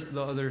 What are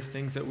the other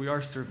things that we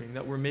are serving,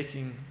 that we're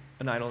making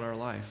an idol in our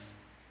life?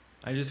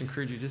 I just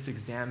encourage you, just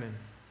examine.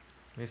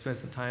 Maybe spend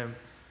some time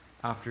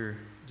after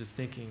just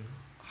thinking,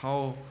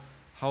 how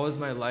How is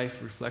my life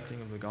reflecting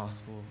of the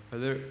gospel?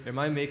 Am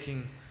I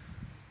making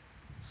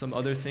some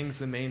other things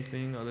the main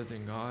thing other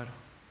than God?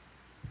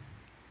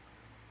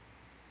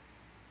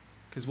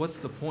 Because what's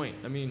the point?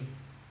 I mean,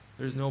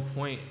 there's no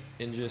point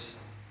in just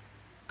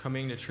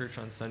coming to church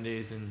on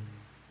Sundays and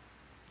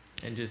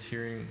just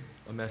hearing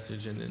a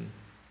message and then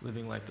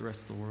living like the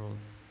rest of the world.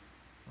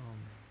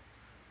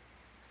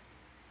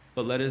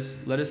 But let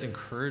us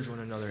encourage one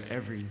another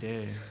every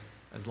day,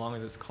 as long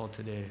as it's called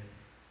today.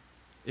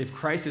 If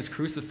Christ is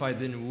crucified,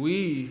 then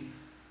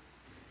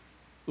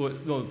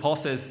Paul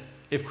says,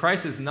 if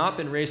Christ has not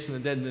been raised from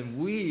the dead, then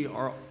we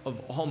are of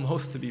all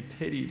most to be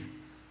pitied.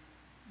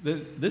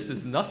 This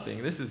is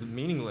nothing. This is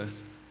meaningless.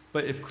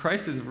 But if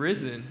Christ is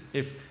risen,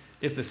 if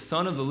the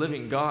Son of the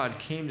living God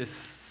came to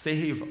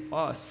save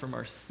us from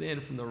our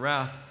sin, from the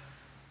wrath,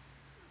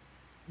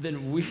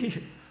 then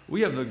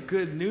we have the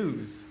good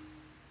news.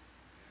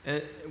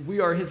 And we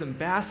are his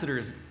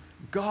ambassadors,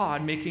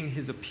 God making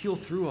his appeal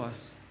through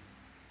us.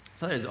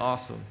 So that is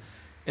awesome.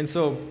 And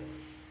so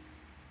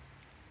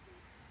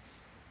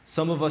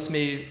some of us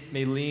may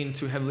lean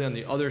too heavily on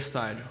the other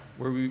side,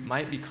 where we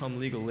might become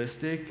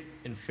legalistic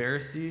and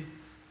Pharisee,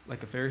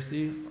 like a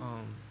Pharisee,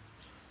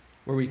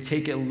 where we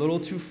take it a little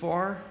too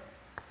far.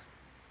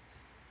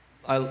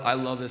 I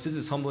love this. This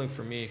is humbling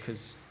for me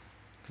because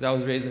I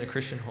was raised in a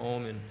Christian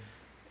home,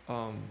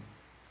 and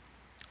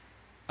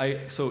I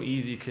so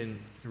easy can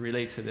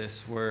relate to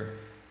this, where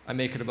I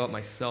make it about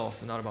myself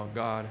and not about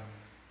God.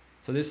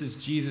 So this is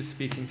Jesus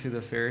speaking to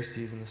the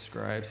Pharisees and the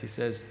scribes. He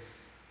says,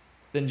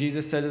 "Then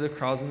Jesus said to the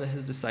crowds and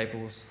his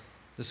disciples,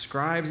 'The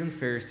scribes and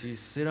Pharisees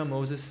sit on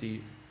Moses'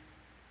 seat.'"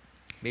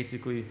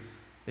 Basically,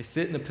 they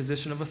sit in the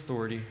position of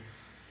authority.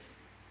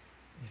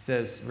 He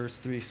says, verse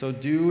 3, "So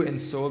do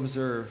and so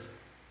observe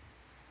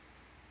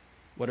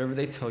whatever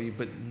they tell you,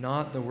 but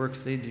not the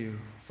works they do.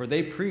 For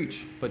they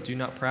preach, but do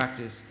not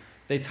practice.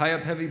 They tie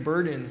up heavy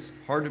burdens,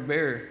 hard to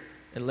bear,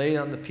 and lay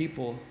on the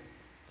people's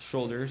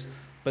shoulders,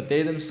 but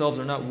they themselves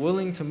are not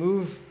willing to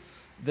move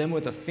them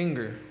with a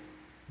finger.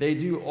 They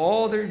do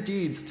all their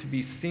deeds to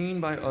be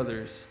seen by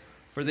others,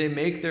 for they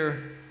make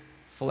their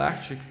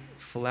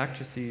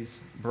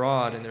phylacteries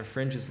broad and their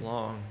fringes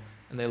long,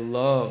 and they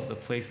love the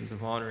places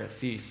of honor at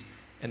feasts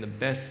and the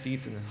best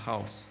seats in the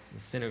house, in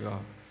the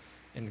synagogue,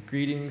 and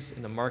greetings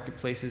in the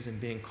marketplaces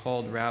and being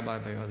called rabbi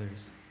by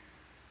others."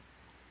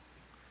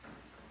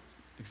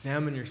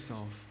 Examine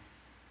yourself.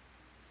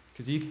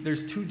 Because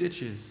there's two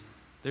ditches.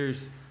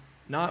 There's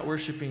not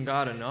worshiping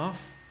God enough,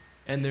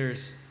 and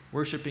there's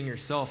worshiping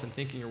yourself and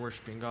thinking you're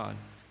worshiping God.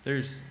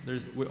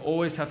 We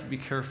always have to be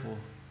careful,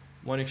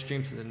 one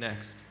extreme to the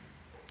next.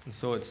 And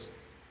so it's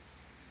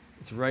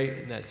right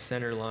in that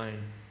center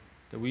line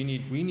that we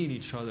need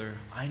each other.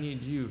 I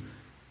need you.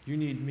 You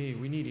need me.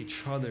 We need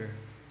each other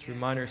to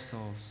remind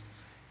ourselves.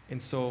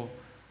 And so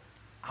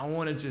I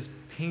want to just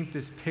paint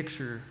this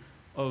picture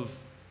of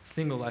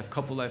single life,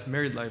 couple life,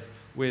 married life,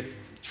 with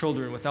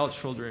children, without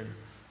children,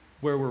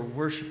 where we're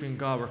worshiping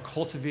God. We're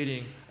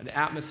cultivating an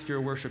atmosphere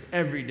of worship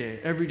every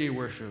day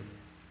worship.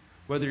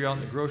 Whether you're out in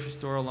the grocery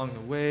store, along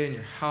the way, in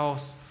your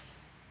house,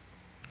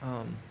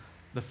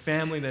 the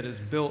family that is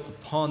built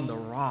upon the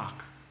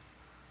rock.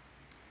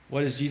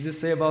 What does Jesus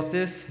say about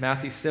this?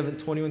 Matthew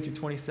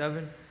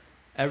 7:21-27.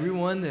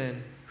 "Everyone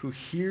then who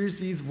hears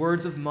these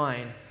words of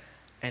mine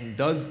and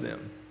does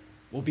them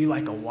will be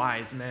like a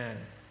wise man."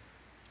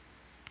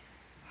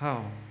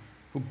 How?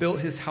 "Who built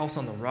his house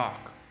on the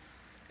rock.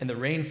 And the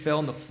rain fell,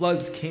 and the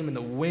floods came, and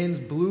the winds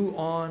blew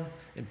on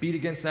and beat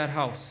against that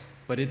house.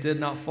 But it did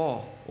not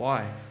fall."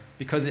 Why?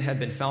 Because it had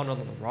been founded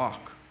on the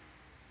rock,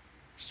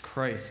 which is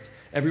Christ.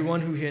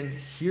 "Everyone who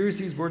hears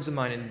these words of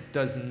mine and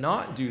does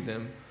not do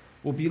them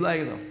will be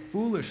like a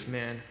foolish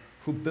man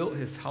who built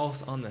his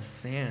house on the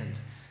sand.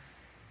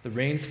 The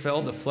rains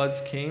fell, the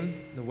floods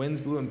came, the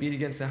winds blew and beat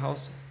against the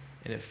house,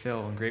 and it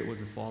fell, and great was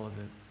the fall of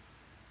it."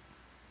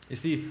 You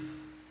see,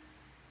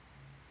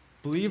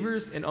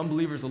 believers and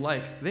unbelievers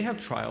alike, they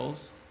have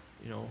trials.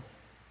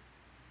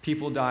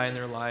 People die in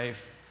their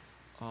life.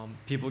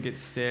 People get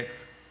sick.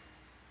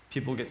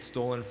 People get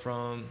stolen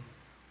from.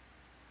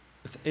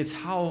 It's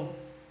how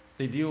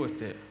they deal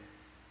with it.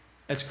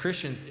 As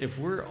Christians, if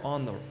we're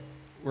on the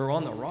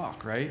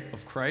rock, right,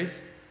 of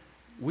Christ,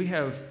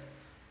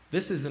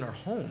 this is in our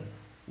home.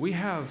 We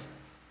have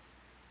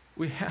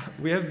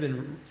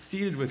been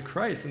seated with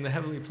Christ in the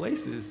heavenly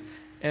places,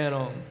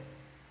 and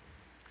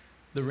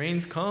the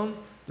rains come,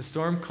 the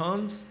storm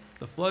comes,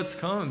 the floods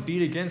come and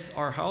beat against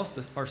our house,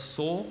 our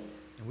soul,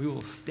 and we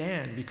will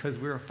stand because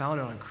we are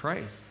founded on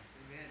Christ.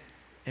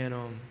 Amen.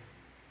 And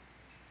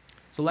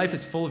so life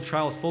is full of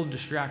trials, full of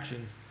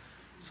distractions.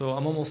 So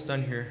I'm almost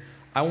done here.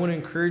 I want to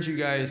encourage you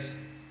guys,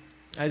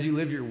 as you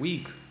live your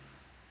week,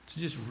 to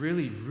just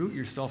really root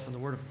yourself in the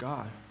Word of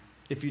God.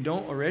 If you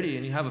don't already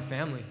and you have a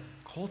family,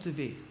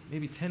 cultivate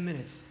maybe 10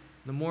 minutes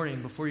in the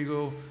morning before you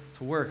go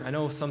to work. I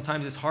know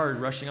sometimes it's hard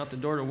rushing out the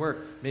door to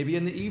work. Maybe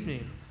in the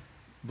evening,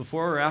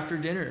 before or after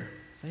dinner.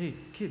 Say, "Hey,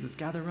 kids, let's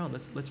gather around.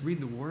 Let's read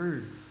the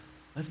Word.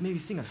 Let's maybe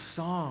sing a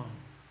song.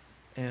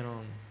 And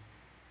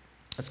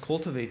let's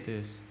cultivate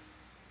this."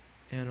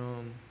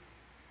 And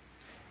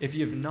if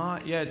you have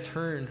not yet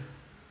turned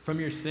from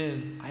your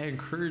sin, I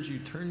encourage you,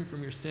 turn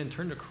from your sin,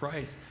 turn to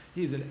Christ.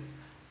 He is an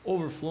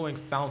overflowing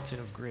fountain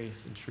of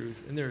grace and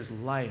truth, and there is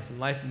life, and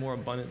life more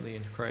abundantly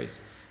in Christ.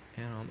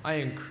 And I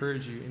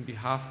encourage you on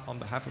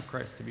behalf of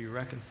Christ to be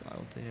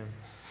reconciled to him.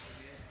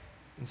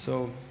 And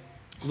so,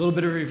 a little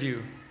bit of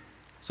review.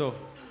 So,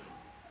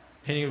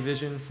 painting a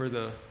vision for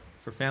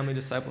family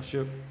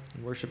discipleship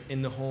and worship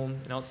in the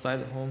home and outside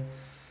the home.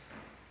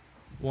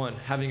 1,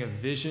 having a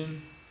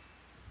vision.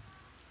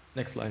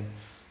 Next slide.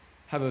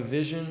 Have a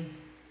vision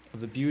of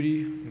the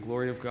beauty and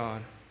glory of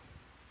God.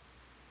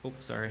 Oh,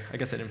 sorry. I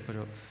guess I didn't put it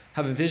up.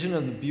 Have a vision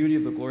of the beauty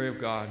of the glory of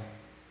God.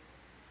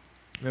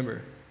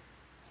 Remember,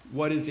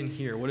 what is in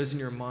here? What is in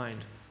your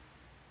mind?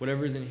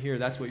 Whatever is in here,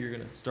 that's what you're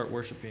going to start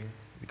worshiping,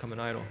 become an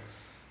idol.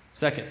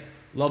 2,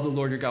 love the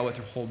Lord your God with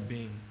your whole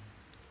being.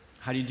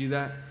 How do you do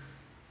that?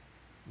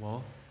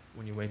 Well,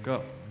 when you wake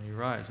up, when you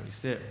rise, when you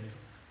sit,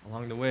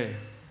 along the way,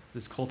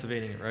 just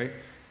cultivating it, right?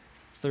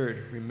 3,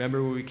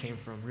 remember where we came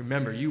from.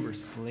 Remember, you were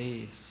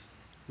slaves.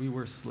 We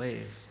were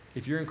slaves.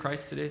 If you're in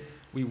Christ today,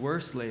 we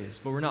were slaves,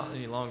 but we're not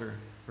any longer.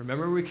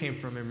 Remember where we came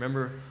from and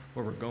remember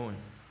where we're going.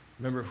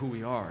 Remember who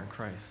we are in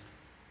Christ.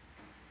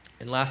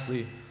 And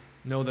lastly,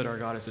 know that our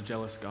God is a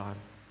jealous God.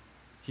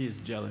 He is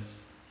jealous.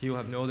 He will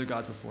have no other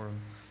gods before him.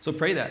 So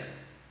pray that.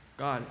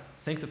 God,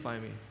 sanctify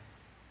me.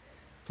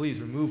 Please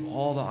remove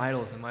all the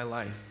idols in my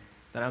life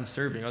that I'm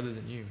serving other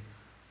than you.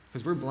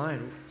 Because we're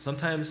blind.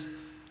 Sometimes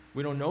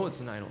we don't know it's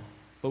an idol,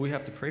 but we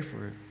have to pray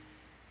for it.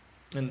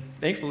 And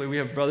thankfully, we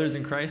have brothers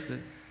in Christ that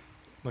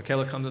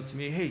Michaela comes up to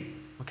me, hey,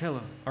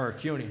 Michaela, or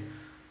Keone,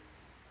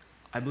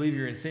 I believe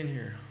you're in sin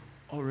here.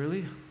 Oh,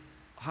 really?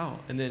 How?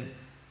 And then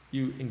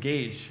you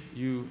engage.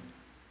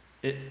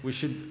 We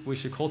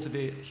should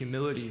cultivate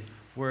humility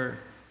where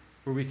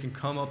we can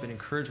come up and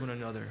encourage one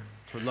another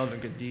for love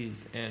and good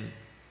deeds. And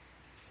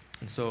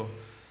so,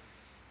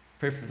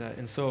 pray for that.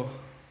 And so,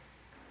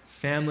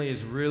 family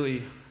is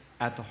really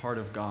at the heart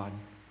of God.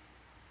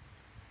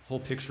 Whole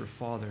picture of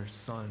Father,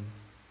 Son,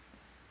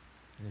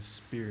 and His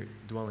Spirit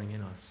dwelling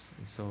in us.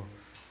 And so,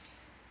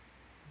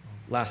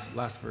 last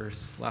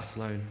verse, last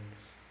slide.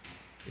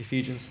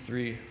 Ephesians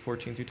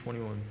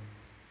 3:14-21.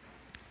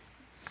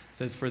 It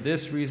says, "For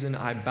this reason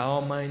I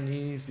bow my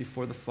knees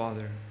before the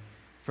Father,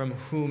 from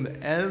whom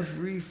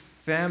every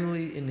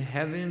family in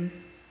heaven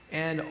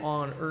and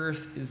on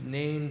earth is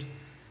named,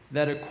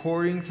 that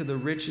according to the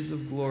riches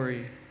of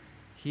glory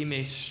He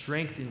may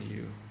strengthen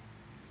you,"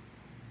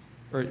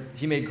 or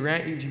He may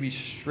grant you to be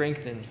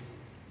strengthened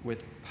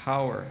with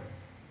power.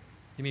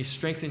 He may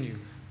strengthen you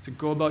to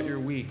go about your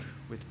week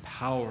with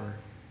power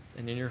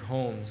and in your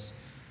homes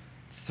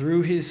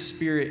through His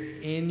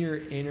Spirit in your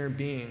inner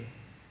being.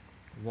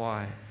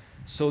 Why?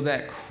 So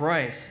that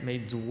Christ may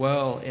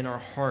dwell in our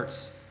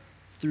hearts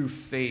through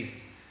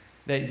faith,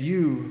 that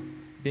you,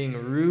 being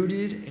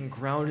rooted and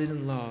grounded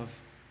in love,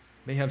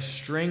 may have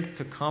strength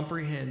to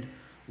comprehend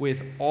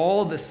with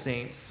all the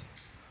saints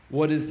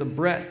what is the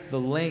breadth, the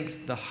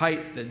length, the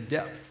height, the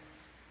depth,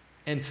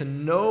 and to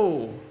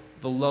know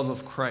the love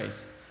of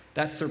Christ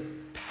that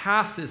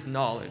surpasses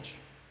knowledge,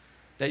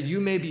 that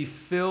you may be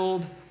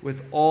filled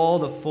with all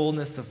the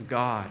fullness of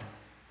God.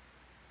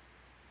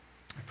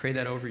 I pray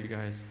that over you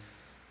guys.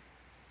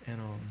 And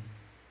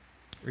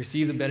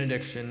receive the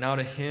benediction. Now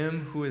to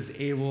Him who is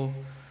able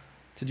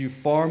to do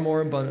far more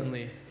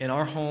abundantly in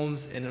our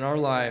homes and in our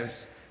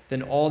lives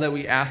than all that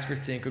we ask or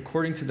think,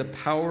 according to the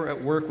power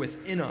at work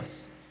within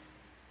us.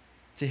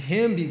 To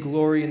Him be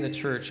glory in the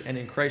church and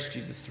in Christ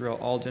Jesus throughout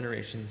all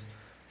generations,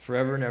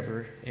 forever and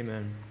ever.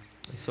 Amen.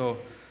 And so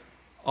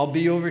I'll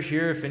be over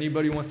here if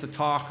anybody wants to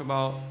talk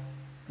about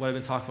what I've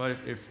been talking about.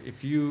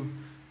 If you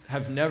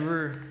have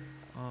never,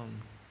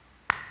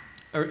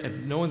 or if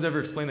no one's ever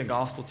explained the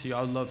gospel to you,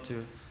 I would love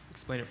to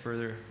explain it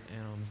further.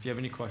 And if you have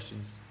any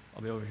questions,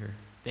 I'll be over here.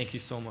 Thank you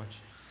so much.